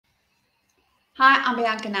Hi, I'm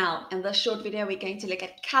Bianca Nel. In this short video, we're going to look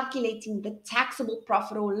at calculating the taxable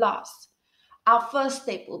profit or loss. Our first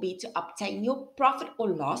step will be to obtain your profit or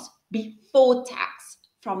loss before tax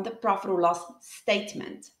from the profit or loss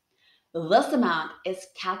statement. This amount is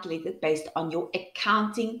calculated based on your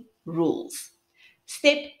accounting rules.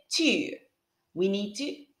 Step 2, we need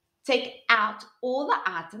to take out all the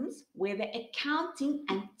items where the accounting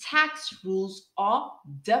and tax rules are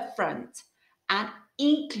different and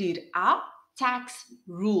include our tax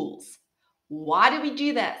rules. Why do we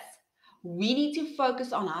do this? We need to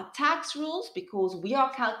focus on our tax rules because we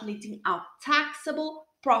are calculating our taxable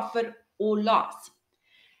profit or loss.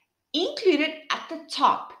 Included at the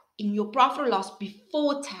top in your profit or loss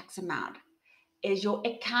before tax amount is your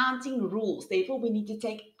accounting rules. Therefore, we need to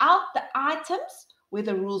take out the items where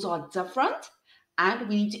the rules are different, and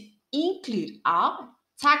we need to include our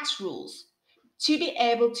tax rules to be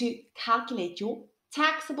able to calculate your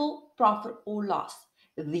taxable profit or loss,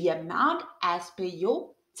 the amount as per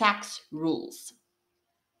your tax rules.